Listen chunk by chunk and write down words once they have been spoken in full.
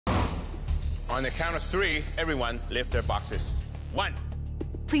On the count of 3, everyone lift their boxes. 1,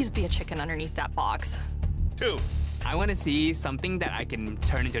 Please be a chicken underneath that box. 2, I want to see something that I can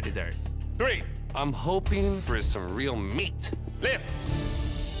turn into dessert. 3, I'm hoping for some real meat. lift.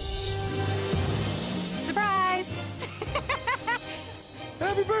 Surprise!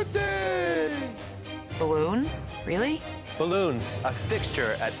 Happy birthday! Balloons? Really? Balloons, a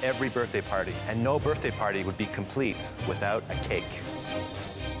fixture at every birthday party. And no birthday party would be complete without a cake.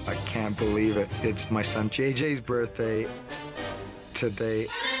 I can't believe it. It's my son JJ's birthday today.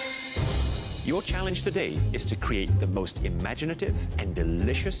 Your challenge today is to create the most imaginative and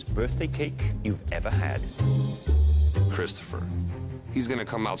delicious birthday cake you've ever had. Christopher. He's gonna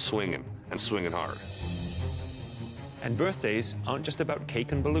come out swinging, and swinging hard. And birthdays aren't just about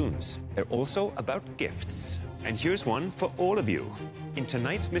cake and balloons. They're also about gifts. And here's one for all of you. In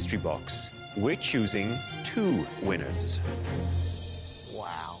tonight's mystery box, we're choosing 2 winners.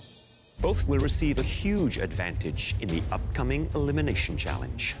 Wow. Both will receive a huge advantage in the upcoming elimination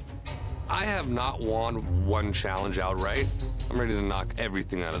challenge. I have not won one challenge outright. I'm ready to knock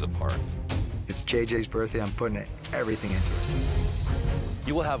everything out of the park. It's JJ's birthday. I'm putting everything into it.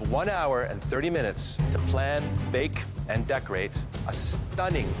 You will have 1 hour and 30 minutes to plan, bake, and decorate a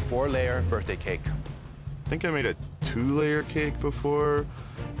stunning 4-layer birthday cake. I think I made a 2-layer cake before,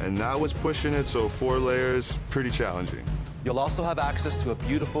 and that was pushing it, so 4 layers, pretty challenging. You'll also have access to a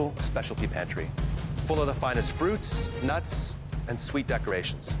beautiful specialty pantry, full of the finest fruits, nuts, and sweet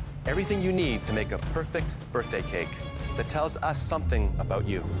decorations. Everything you need to make a perfect birthday cake that tells us something about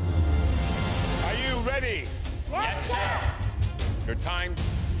you. Are you ready? Yes, sir. Your time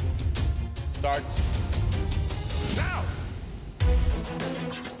starts now.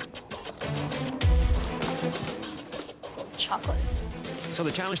 Chocolate. So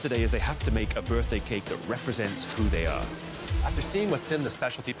the challenge today is they have to make a birthday cake that represents who they are. After seeing what's in the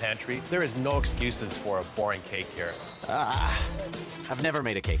specialty pantry, there is no excuses for a boring cake here. I've never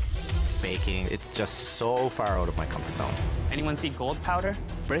made a cake. Baking, it's just so far out of my comfort zone. Anyone see gold powder?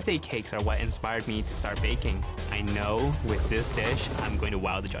 Birthday cakes are what inspired me to start baking. I know with this dish, I'm going to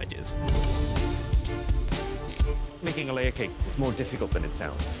wow the judges. Making a layer cake, it's more difficult than it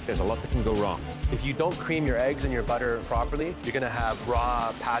sounds. There's a lot that can go wrong. If you don't cream your eggs and your butter properly, you're gonna have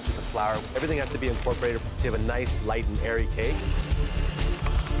raw patches of flour. Everything has to be incorporated to have a nice, light, and airy cake.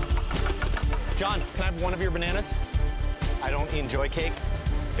 John, can I have one of your bananas? I don't enjoy cake.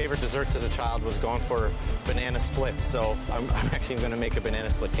 Favorite desserts as a child was going for banana splits, so I'm actually gonna make a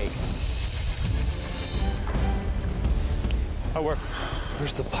banana split cake. I'll work.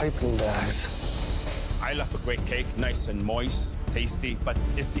 Where's the piping bags? I love a great cake, nice and moist, tasty, but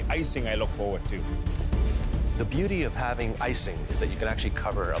it's the icing I look forward to. The beauty of having icing is that you can actually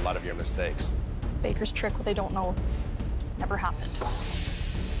cover a lot of your mistakes. It's a baker's trick what they don't know never happened.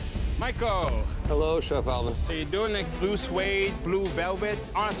 Michael, Hello, Chef Alvin. so you're doing like blue suede, blue velvet?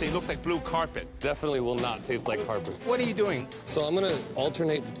 Honestly, it looks like blue carpet. Definitely will not taste like carpet. What are you doing? So I'm gonna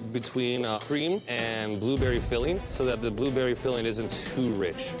alternate between cream and blueberry filling so that the blueberry filling isn't too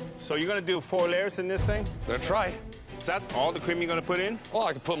rich. So you're gonna do 4 layers in this thing? I'm gonna try. Is that all the cream you're gonna put in? Oh,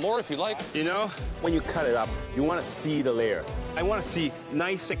 I can put more if you like. You know, when you cut it up, you wanna see the layers. I wanna see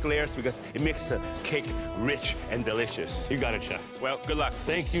nice thick layers because it makes the cake rich and delicious. You got it, Chef. Well, good luck.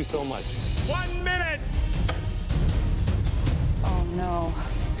 Thank you so much. 1 minute! Oh, no.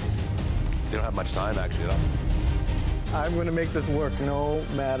 They don't have much time, actually, at all. I'm gonna make this work no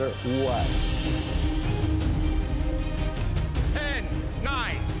matter what. 10,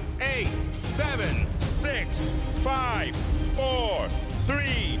 9, 8, 7, 6, 5, 4,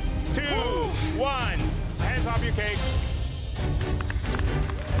 3, 2, 1. Hands off your cake.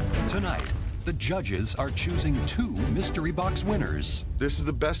 Tonight, the judges are choosing 2 mystery box winners. This is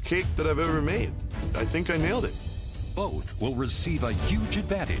the best cake that I've ever made. I think I nailed it. Both will receive a huge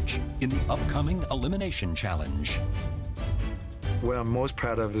advantage in the upcoming elimination challenge. What I'm most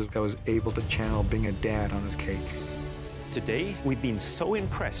proud of is I was able to channel being a dad on this cake. Today, we've been so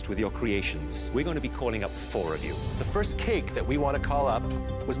impressed with your creations, we're going to be calling up 4 of you. The first cake that we want to call up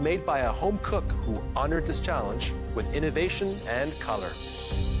was made by a home cook who honored this challenge with innovation and color.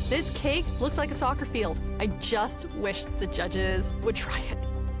 This cake looks like a soccer field. I just wish the judges would try it.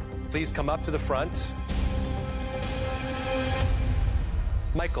 Please come up to the front.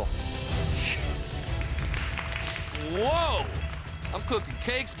 Michael. Whoa! I'm cooking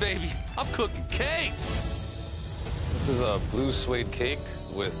cakes, baby. I'm cooking cakes. This is a blue suede cake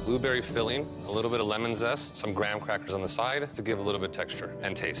with blueberry filling, a little bit of lemon zest, some graham crackers on the side to give a little bit texture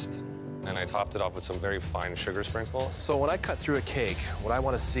and taste. And I topped it off with some very fine sugar sprinkles. So when I cut through a cake, what I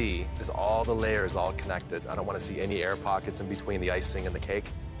want to see is all the layers all connected. I don't want to see any air pockets in between the icing and the cake.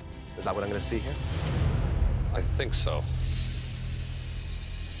 Is that what I'm gonna see here? I think so.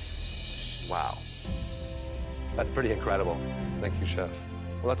 Wow. That's pretty incredible. Thank you, Chef.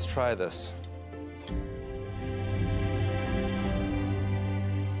 Well, let's try this.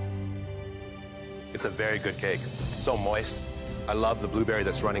 It's a very good cake. It's so moist. I love the blueberry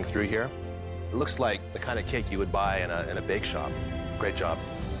that's running through here. It looks like the kind of cake you would buy in a bake shop. Great job.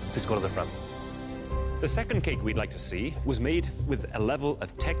 Please go to the front. The second cake we'd like to see was made with a level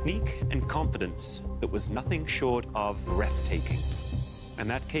of technique and confidence that was nothing short of breathtaking. And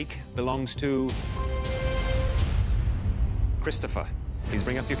that cake belongs to Christopher. Please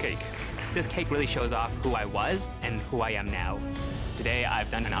bring up your cake. This cake really shows off who I was and who I am now. Today, I've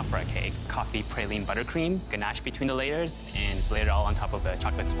done an opera cake, coffee praline buttercream, ganache between the layers, and it's layered all on top of a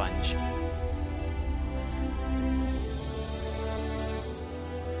chocolate sponge.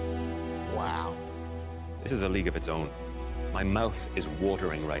 Wow. This is a league of its own. My mouth is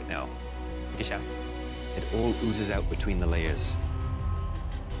watering right now. Thank you, Chef. It all oozes out between the layers.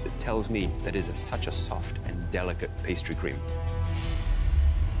 It tells me that it is such a soft and delicate pastry cream.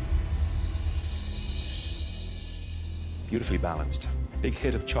 Beautifully balanced. Big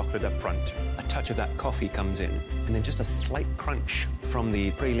hit of chocolate up front. A touch of that coffee comes in, and then just a slight crunch from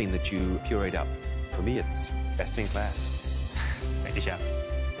the praline that you pureed up. For me, it's best in class. Thank you, Chef.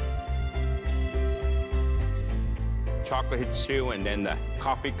 Chocolate hits you, and then the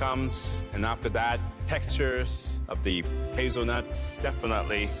coffee comes, and after that, textures of the hazelnuts.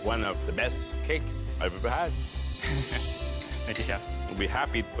 Definitely one of the best cakes I've ever had. Thank you, Chef. I'll be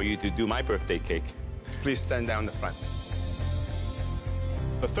happy for you to do my birthday cake. Please stand down the front.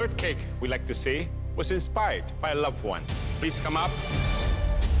 The third cake we like to see was inspired by a loved one. Please come up.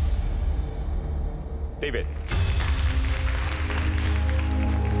 David.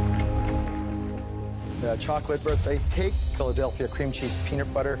 The chocolate birthday cake, Philadelphia cream cheese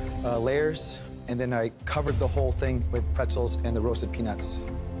peanut butter layers, and then I covered the whole thing with pretzels and the roasted peanuts.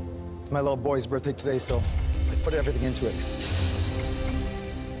 It's my little boy's birthday today, so I put everything into it.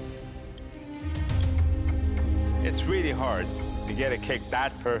 It's really hard to get a cake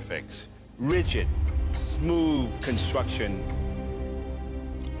that perfect. Rigid, smooth construction.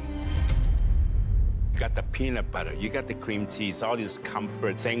 You got the peanut butter, you got the cream cheese, all these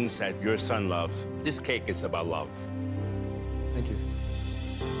comfort things that your son loves. This cake is about love. Thank you.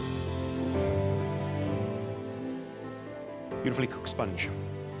 Beautifully cooked sponge.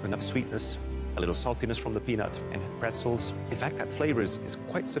 Enough sweetness, a little saltiness from the peanut and pretzels. In fact, that flavor is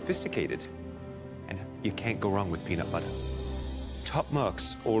quite sophisticated. And you can't go wrong with peanut butter. Top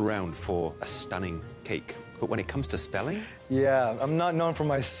marks all around for a stunning cake. But when it comes to spelling? Yeah, I'm not known for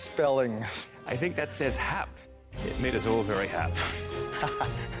my spelling. I think that says hap. It made us all very happy.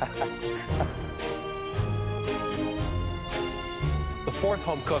 The fourth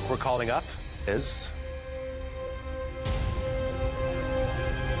home cook we're calling up is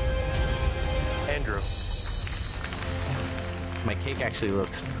Andrew. My cake actually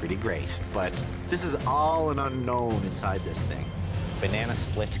looks pretty great, but this is all an unknown inside this thing. Banana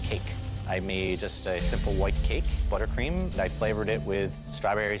split cake. I made just a simple white cake, buttercream. I flavored it with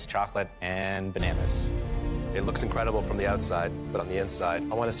strawberries, chocolate, and bananas. It looks incredible from the outside, but on the inside,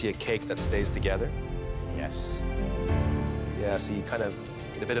 I want to see a cake that stays together. Yes. Yeah, so you kind of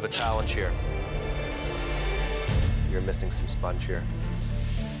get a bit of a challenge here. You're missing some sponge here.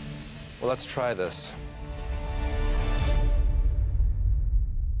 Well, let's try this.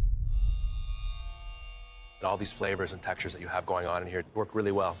 And all these flavors and textures that you have going on in here work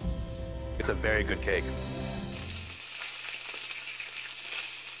really well. It's a very good cake.